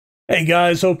Hey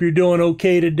guys, hope you're doing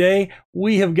okay today.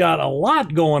 We have got a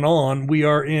lot going on. We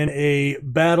are in a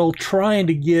battle trying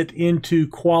to get into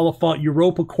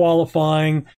Europa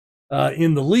qualifying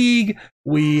in the league.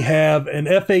 We have an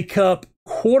FA Cup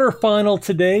quarterfinal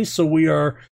today, so we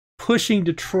are pushing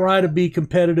to try to be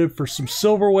competitive for some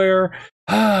silverware.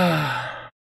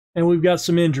 And we've got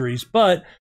some injuries, but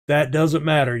that doesn't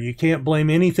matter. You can't blame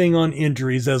anything on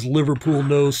injuries, as Liverpool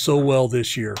knows so well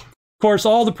this year. Of course,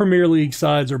 all the Premier League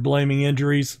sides are blaming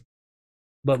injuries,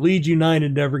 but Leeds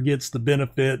United never gets the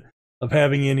benefit of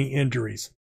having any injuries.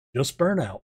 Just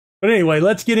burnout. But anyway,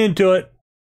 let's get into it.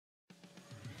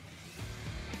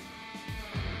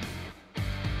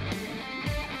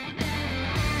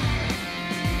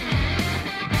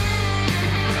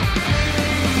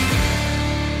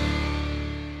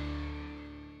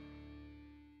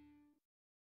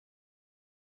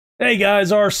 Hey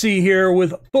guys, RC here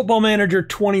with Football Manager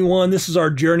 21. This is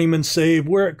our Journeyman save.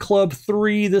 We're at Club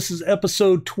 3. This is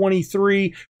episode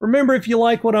 23. Remember, if you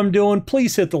like what I'm doing,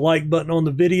 please hit the like button on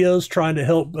the videos, trying to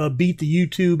help beat the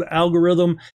YouTube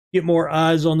algorithm, get more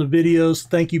eyes on the videos.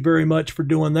 Thank you very much for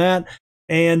doing that.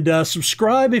 And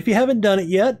subscribe if you haven't done it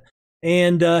yet.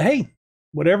 And hey,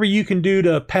 whatever you can do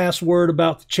to pass word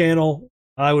about the channel,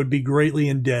 I would be greatly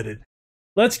indebted.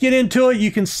 Let's get into it. You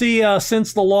can see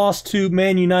since the loss to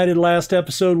Man United last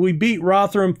episode, we beat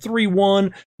Rotherham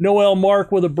 3-1. Noel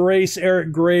Mark with a brace,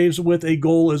 Eric Graves with a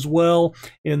goal as well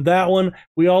in that one.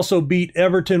 We also beat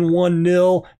Everton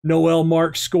 1-0. Noel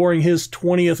Mark scoring his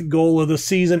 20th goal of the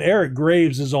season. Eric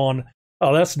Graves is on,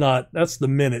 oh, that's the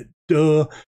minute. Duh.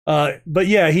 But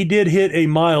yeah, he did hit a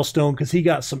milestone because he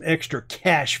got some extra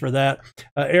cash for that.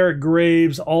 Eric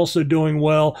Graves also doing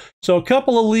well. So a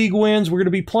couple of league wins. We're going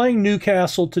to be playing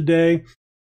Newcastle today.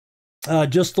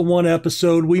 Just the one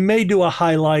episode. We may do a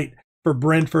highlight for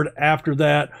Brentford after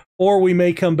that, or we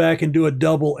may come back and do a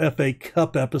double FA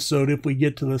Cup episode if we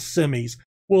get to the semis.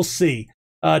 We'll see.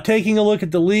 Taking a look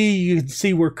at the league, you can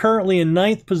see we're currently in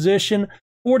 9th position,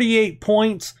 48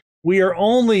 points. We are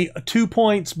only 2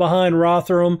 points behind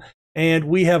Rotherham, and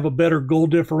we have a better goal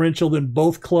differential than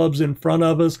both clubs in front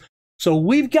of us. So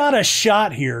we've got a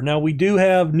shot here. Now, we do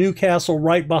have Newcastle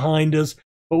right behind us,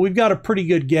 but we've got a pretty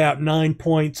good gap, 9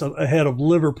 points ahead of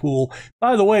Liverpool.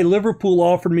 By the way, Liverpool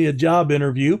offered me a job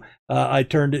interview. I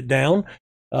turned it down.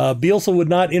 Bielsa would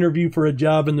not interview for a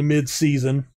job in the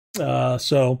mid-season.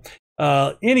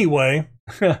 Anyway,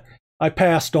 I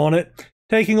passed on it.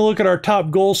 Taking a look at our top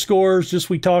goal scorers, just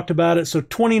we talked about it. So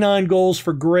 29 goals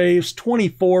for Graves,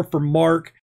 24 for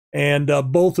Mark, and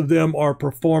both of them are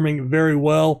performing very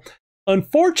well.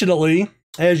 Unfortunately,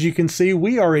 as you can see,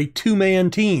 we are a two-man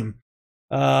team.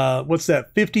 What's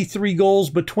that, 53 goals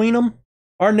between them?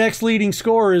 Our next leading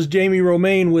scorer is Jamie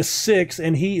Romaine with 6,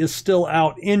 and he is still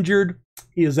out injured.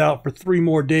 He is out for 3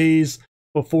 more days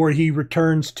before he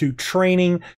returns to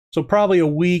training. So probably a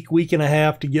week and a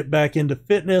half to get back into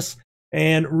fitness.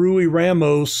 And Rui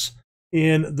Ramos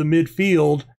in the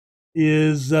midfield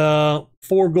is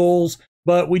 4 goals.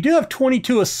 But we do have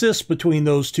 22 assists between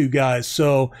those two guys,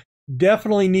 so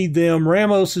definitely need them.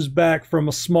 Ramos is back from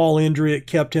a small injury. It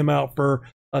kept him out for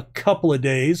a couple of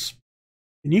days.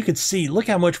 And you can see, look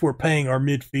how much we're paying our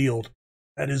midfield.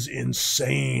 That is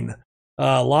insane.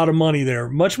 A lot of money there.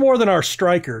 Much more than our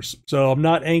strikers. So I'm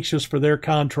not anxious for their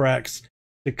contracts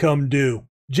to come due.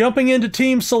 Jumping into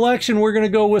team selection, we're going to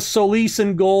go with Solis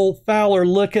in goal, Fowler,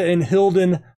 Lucca, and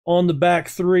Hilden on the back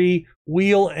 3,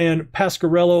 Wheel and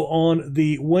Pasquarello on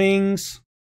the wings.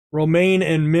 Romaine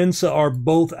and Mensah are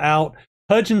both out.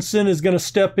 Hutchinson is going to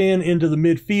step into the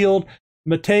midfield.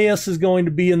 Mateus is going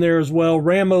to be in there as well.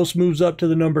 Ramos moves up to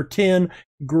the number 10.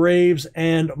 Graves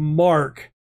and Mark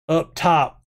up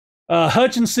top.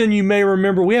 Hutchinson, you may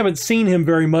remember, we haven't seen him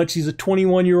very much. He's a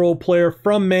 21-year-old player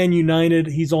from Man United.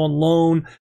 He's on loan.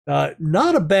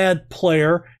 Not a bad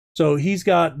player, so he's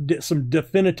got some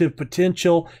definitive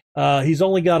potential. He's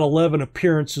only got 11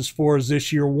 appearances for us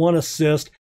this year, 1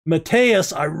 assist.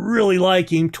 Mateus, I really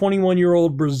like him,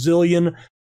 21-year-old Brazilian,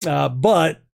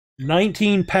 but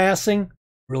 19 passing.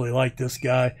 Really like this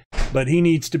guy, but he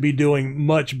needs to be doing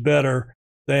much better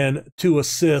than 2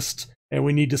 assists, and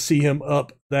we need to see him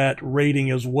up that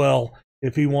rating as well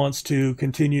if he wants to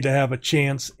continue to have a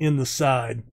chance in the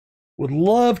side. Would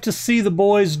love to see the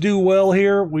boys do well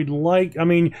here. We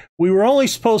were only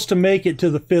supposed to make it to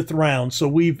the 5th round, so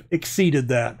we've exceeded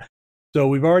that. So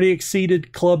we've already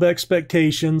exceeded club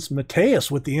expectations. Mateus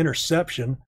with the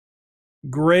interception.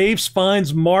 Graves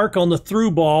finds Mark on the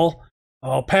through ball.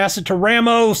 I'll pass it to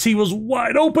Ramos. He was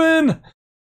wide open,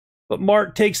 but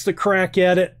Mark takes the crack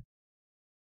at it.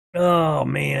 Oh,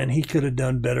 man, he could have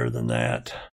done better than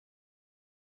that.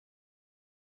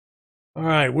 All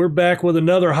right, we're back with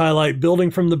another highlight,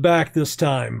 building from the back this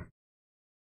time.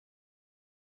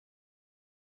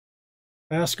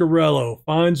 Pasquarello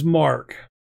finds Mark.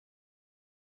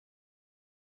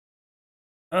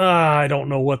 I don't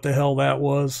know what the hell that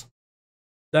was.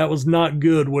 That was not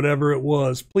good, whatever it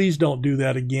was. Please don't do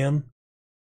that again.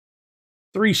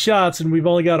 3 shots, and we've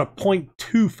only got a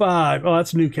 .25. Oh,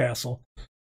 that's Newcastle.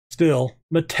 Still,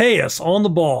 Mateus on the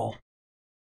ball.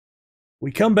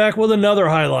 We come back with another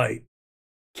highlight.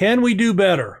 Can we do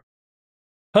better?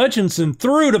 Hutchinson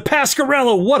through to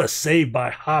Pasquarello. What a save by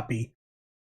Hoppy.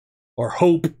 Or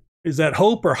Hope. Is that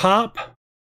Hope or Hop?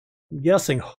 I'm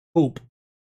guessing Hope.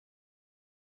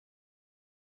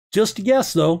 Just a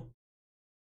guess, though.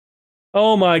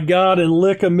 Oh, my God. And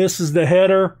Licka misses the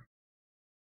header.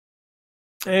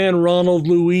 And Ronald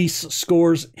Luis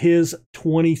scores his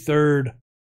 23rd.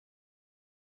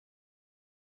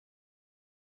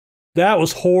 That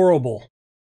was horrible.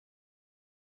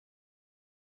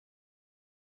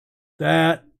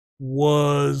 That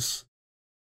was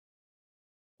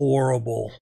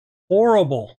horrible.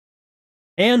 Horrible.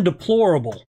 And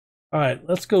deplorable. All right,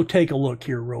 let's go take a look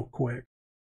here real quick.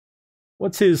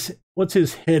 What's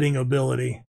his heading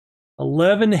ability?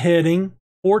 11 heading,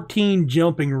 14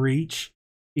 jumping reach.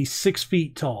 He's 6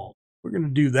 feet tall. We're going to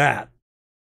do that.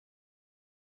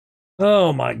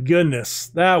 Oh my goodness,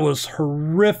 that was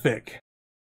horrific.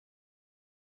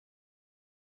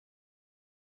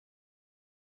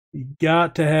 You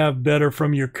got to have better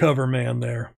from your cover man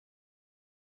there.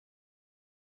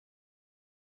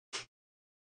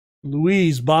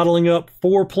 Luis bottling up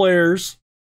 4 players.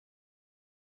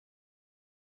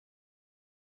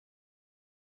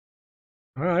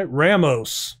 All right,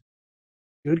 Ramos.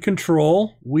 Good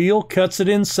control. Wheel cuts it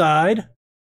inside.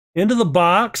 Into the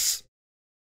box.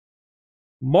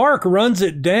 Mark runs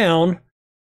it down.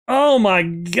 Oh my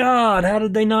God, how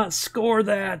did they not score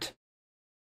that?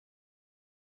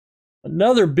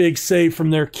 Another big save from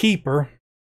their keeper.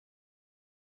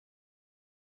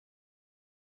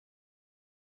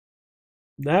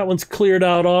 That one's cleared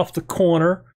out off the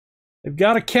corner. They've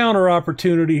got a counter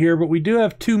opportunity here, but we do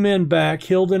have 2 men back,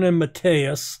 Hilden and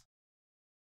Mateus.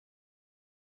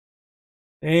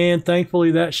 And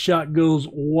thankfully that shot goes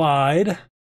wide.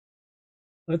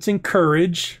 Let's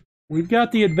encourage. We've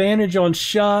got the advantage on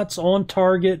shots, on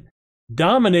target,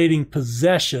 dominating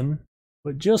possession,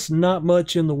 but just not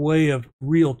much in the way of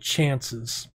real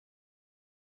chances.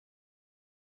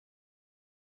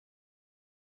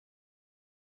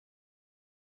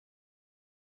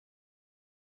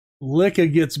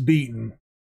 Licka gets beaten.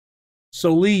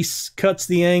 Solis cuts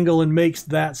the angle and makes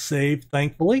that save,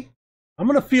 thankfully. I'm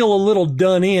going to feel a little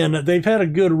done in. They've had a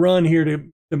good run here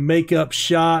to make up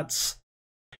shots.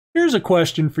 Here's a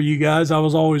question for you guys I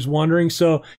was always wondering.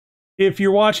 So if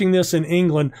you're watching this in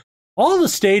England, all the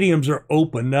stadiums are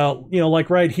open. Now, you know, like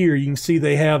right here, you can see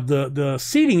they have the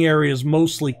seating areas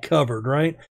mostly covered,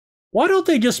 right? Why don't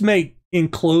they just make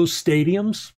enclosed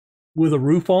stadiums with a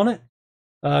roof on it?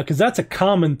 Because that's a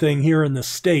common thing here in the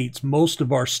States. Most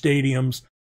of our stadiums,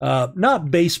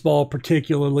 not baseball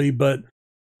particularly, but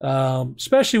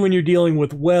especially when you're dealing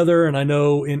with weather. And I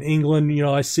know in England, you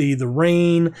know, I see the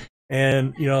rain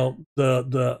and, you know,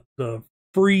 the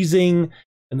freezing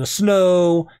and the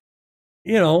snow.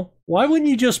 You know, why wouldn't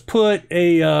you just put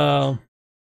a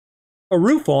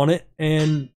roof on it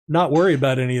and not worry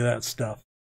about any of that stuff?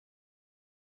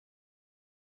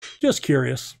 Just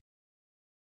curious.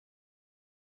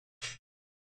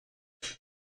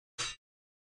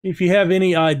 If you have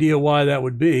any idea why that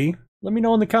would be, let me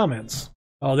know in the comments.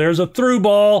 Oh, there's a through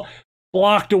ball.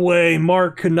 Blocked away.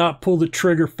 Mark could not pull the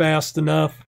trigger fast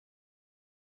enough.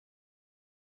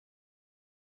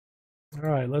 All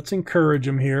right, let's encourage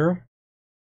him here.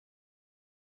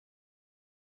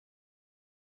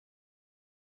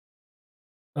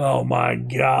 Oh, my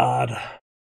God.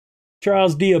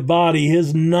 Charles Diabate,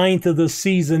 his 9th of the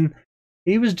season.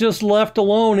 He was just left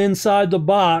alone inside the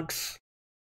box.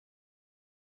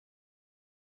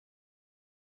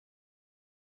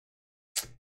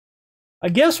 I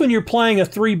guess when you're playing a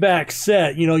 3-back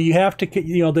set, you know, you have to,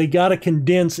 you know, they got to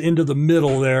condense into the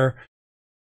middle there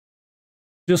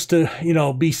just to, you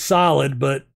know, be solid.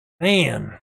 But,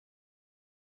 man,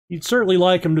 you'd certainly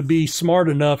like them to be smart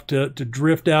enough to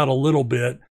drift out a little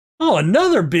bit. Oh,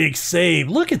 another big save.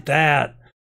 Look at that.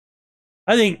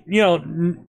 I think, you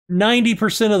know,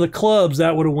 90% of the clubs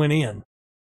that would have went in.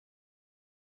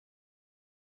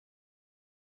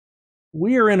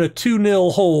 We are in a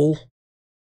 2-0 hole.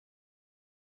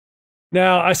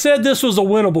 Now, I said this was a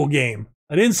winnable game.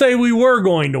 I didn't say we were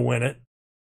going to win it.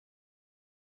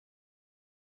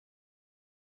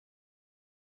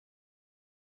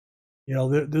 You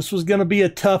know, this was going to be a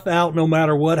tough out no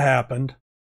matter what happened.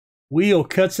 Wheel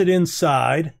cuts it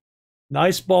inside.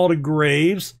 Nice ball to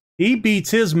Graves. He beats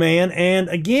his man and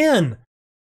again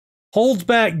holds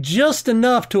back just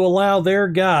enough to allow their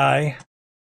guy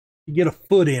to get a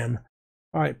foot in.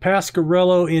 All right,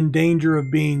 Pasquarello in danger of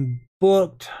being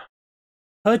booked.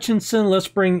 Hutchinson, let's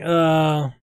bring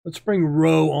Rowe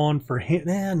on for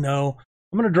him. No.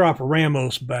 I'm going to drop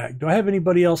Ramos back. Do I have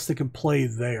anybody else that can play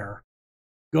there?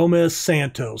 Gomez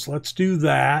Santos. Let's do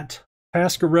that.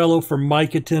 Pasquarello for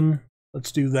Micatin.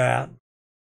 Let's do that.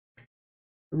 I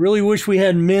really wish we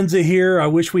had Menza here. I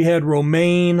wish we had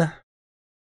Romaine.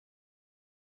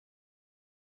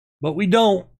 But we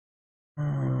don't.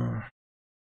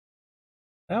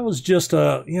 That was just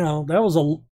that was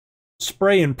a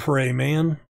spray and pray,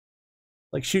 man.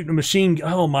 Like shooting a machine.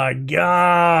 Oh my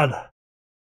God.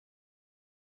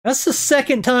 That's the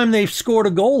second time they've scored a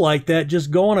goal like that,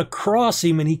 just going across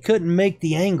him and he couldn't make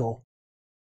the angle.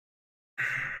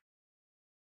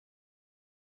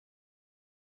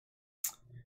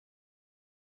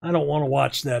 I don't want to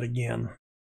watch that again.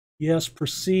 Yes,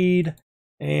 proceed.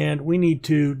 And we need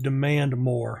to demand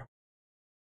more.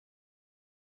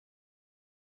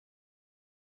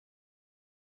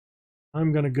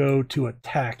 I'm going to go to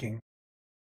attacking.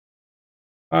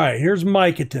 All right, here's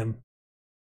Micatin.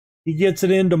 He gets it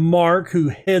into Mark, who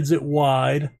heads it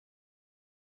wide.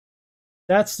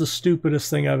 That's the stupidest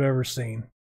thing I've ever seen.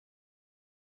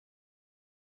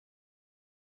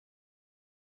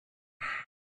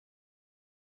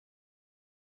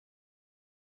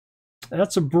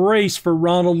 That's a brace for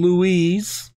Ronald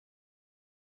Luis.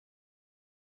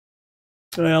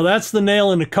 Well, that's the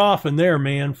nail in the coffin there,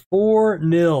 man.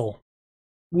 4-0.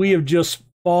 We have just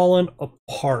fallen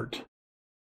apart.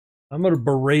 I'm going to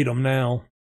berate them now.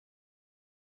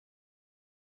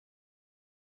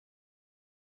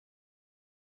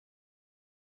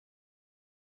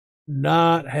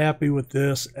 Not happy with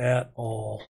this at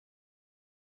all.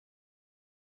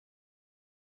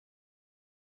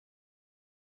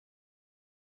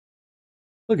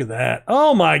 Look at that.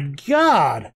 Oh my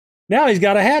God. Now he's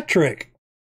got a hat trick.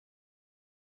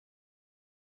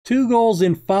 2 goals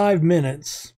in 5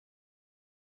 minutes.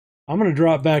 I'm going to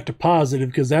drop back to positive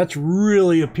because that's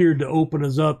really appeared to open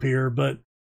us up here. But,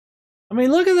 I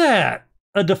mean, look at that.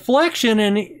 A deflection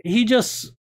and he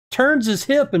just turns his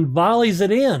hip and volleys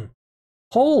it in.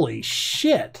 Holy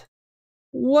shit.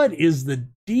 What is the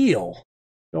deal?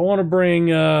 I want to bring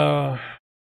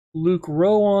Luke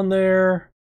Rowe on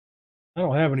there. I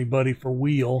don't have anybody for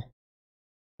Wheel.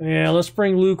 Yeah, let's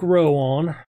bring Luke Rowe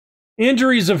on.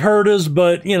 Injuries have hurt us,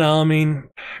 but, you know, I mean,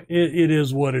 it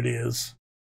is what it is.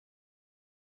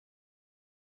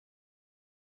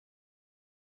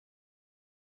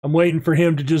 I'm waiting for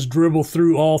him to just dribble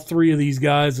through all 3 of these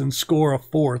guys and score a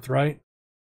 4th, right?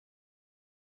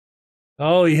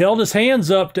 Oh, he held his hands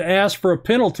up to ask for a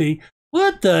penalty.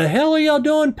 What the hell are y'all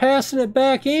doing passing it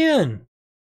back in?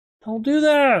 Don't do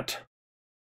that.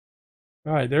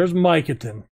 All right, there's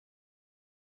Micatin.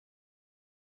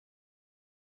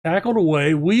 Tackled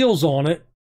away, wheels on it.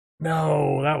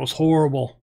 No, that was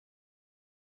horrible.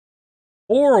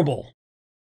 Horrible.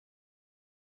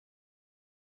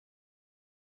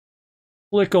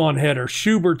 Flick on header.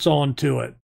 Schubert's onto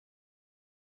it.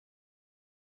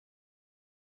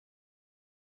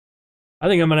 I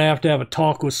think I'm going to have a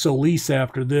talk with Solis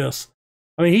after this.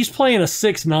 I mean, he's playing a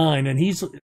 6-9,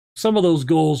 and some of those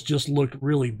goals just looked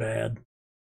really bad.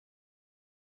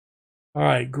 All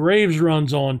right, Graves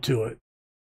runs onto it.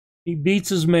 He beats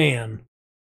his man,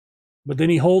 but then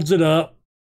he holds it up.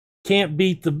 Can't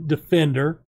beat the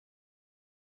defender.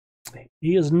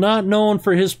 He is not known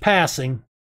for his passing.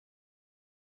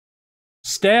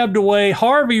 Stabbed away.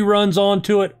 Harvey runs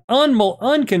onto it,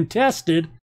 uncontested,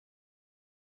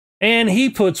 and he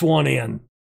puts one in.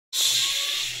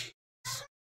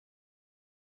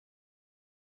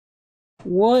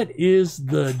 What is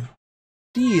the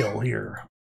deal here?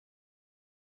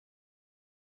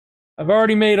 I've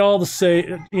already made all the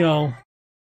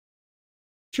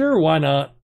sure, why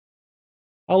not?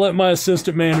 I'll let my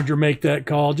assistant manager make that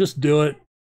call. Just do it.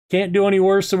 Can't do any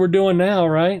worse than we're doing now,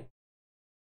 right?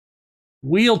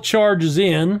 Wheel charges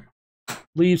in,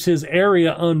 leaves his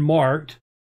area unmarked.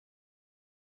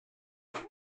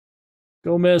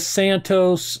 Gomez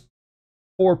Santos,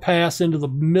 4 pass into the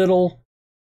middle.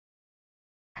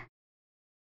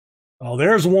 Oh,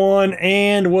 there's one.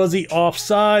 And was he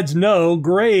offsides? No.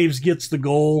 Graves gets the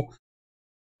goal.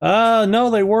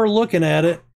 No, they were looking at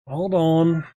it. Hold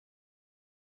on.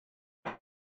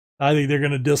 I think they're going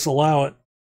to disallow it.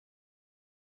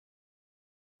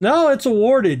 No, it's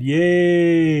awarded.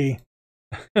 Yay.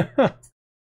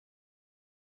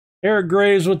 Eric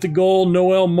Graves with the goal.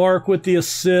 Noel Mark with the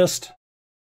assist.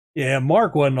 Yeah,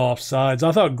 Mark wasn't offsides.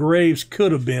 I thought Graves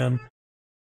could have been.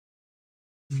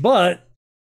 But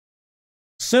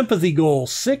sympathy goal,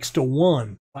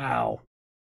 6-1. Wow.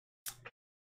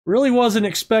 Really wasn't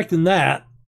expecting that.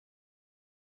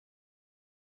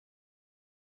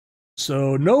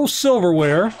 So no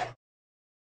silverware.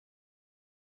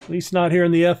 At least not here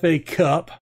in the FA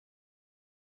Cup.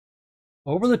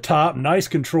 Over the top, nice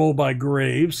control by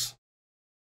Graves.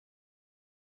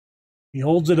 He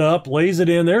holds it up, lays it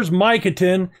in. There's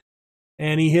Miketon,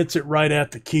 and he hits it right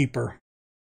at the keeper.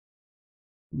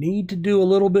 Need to do a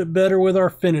little bit better with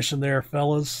our finishing there,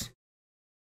 fellas.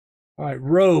 All right,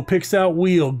 Rowe picks out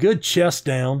Wheel. Good chest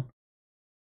down.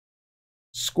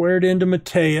 Squared into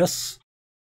Mateus.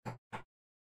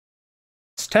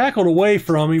 It's tackled away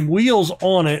from him. Wheel's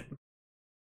on it.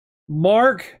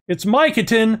 Mark, it's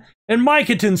Miketon, and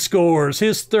Miketon scores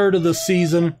his third of the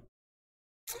season.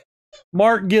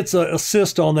 Mark gets an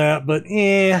assist on that, but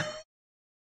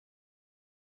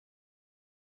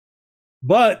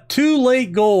But 2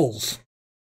 late goals.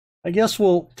 I guess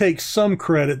we'll take some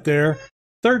credit there.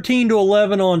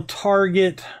 13-11 on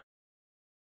target.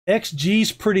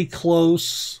 XG's pretty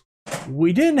close.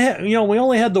 We didn't have, we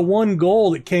only had the 1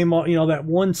 goal that came on, that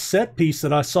 1 set piece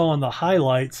that I saw in the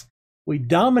highlights. We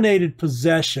dominated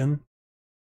possession.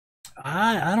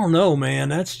 I don't know,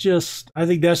 man. I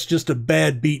think that's just a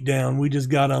bad beatdown. We just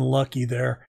got unlucky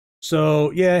there. So,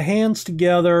 yeah, hands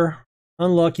together.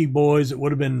 Unlucky, boys. It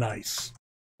would have been nice.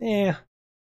 We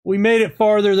made it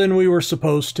farther than we were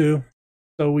supposed to.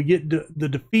 So we get the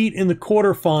defeat in the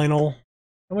quarterfinal.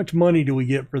 How much money do we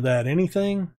get for that?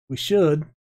 Anything? We should.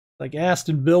 Like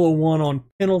Aston Villa won on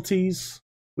penalties.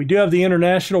 We do have the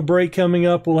international break coming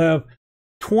up. We'll have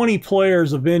 20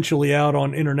 players eventually out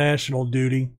on international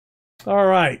duty. All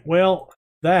right, well,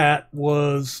 that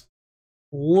was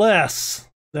less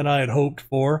than I had hoped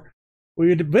for. We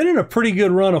had been in a pretty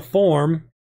good run of form.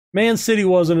 Man City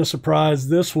wasn't a surprise.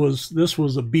 This was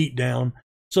a beatdown.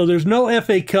 So there's no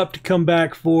FA Cup to come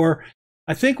back for.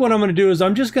 I think what I'm going to do is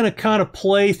I'm just going to kind of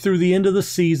play through the end of the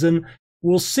season.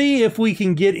 We'll see if we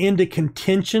can get into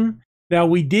contention. Now,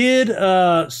 we did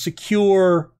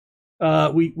secure...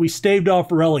 we staved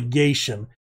off relegation.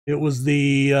 It was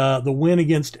the win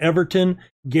against Everton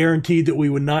guaranteed that we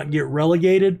would not get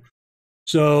relegated.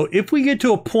 So if we get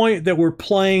to a point that we're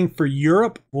playing for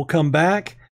Europe, we'll come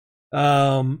back.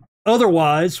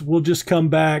 Otherwise, we'll just come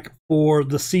back for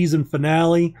the season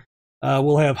finale.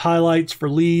 We'll have highlights for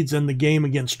Leeds and the game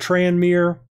against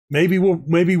Tranmere. Maybe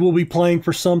we'll be playing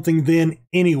for something then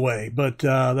anyway. But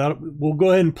we'll go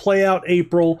ahead and play out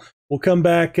April. We'll come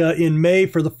back in May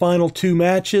for the final 2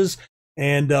 matches,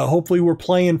 and hopefully we're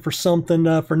playing for something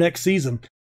for next season.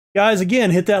 Guys,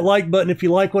 again, hit that like button if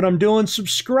you like what I'm doing.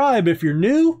 Subscribe if you're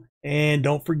new, and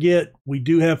don't forget, we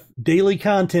do have daily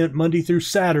content Monday through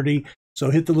Saturday, so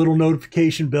hit the little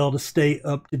notification bell to stay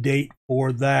up to date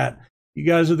for that. You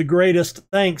guys are the greatest.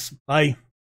 Thanks. Bye.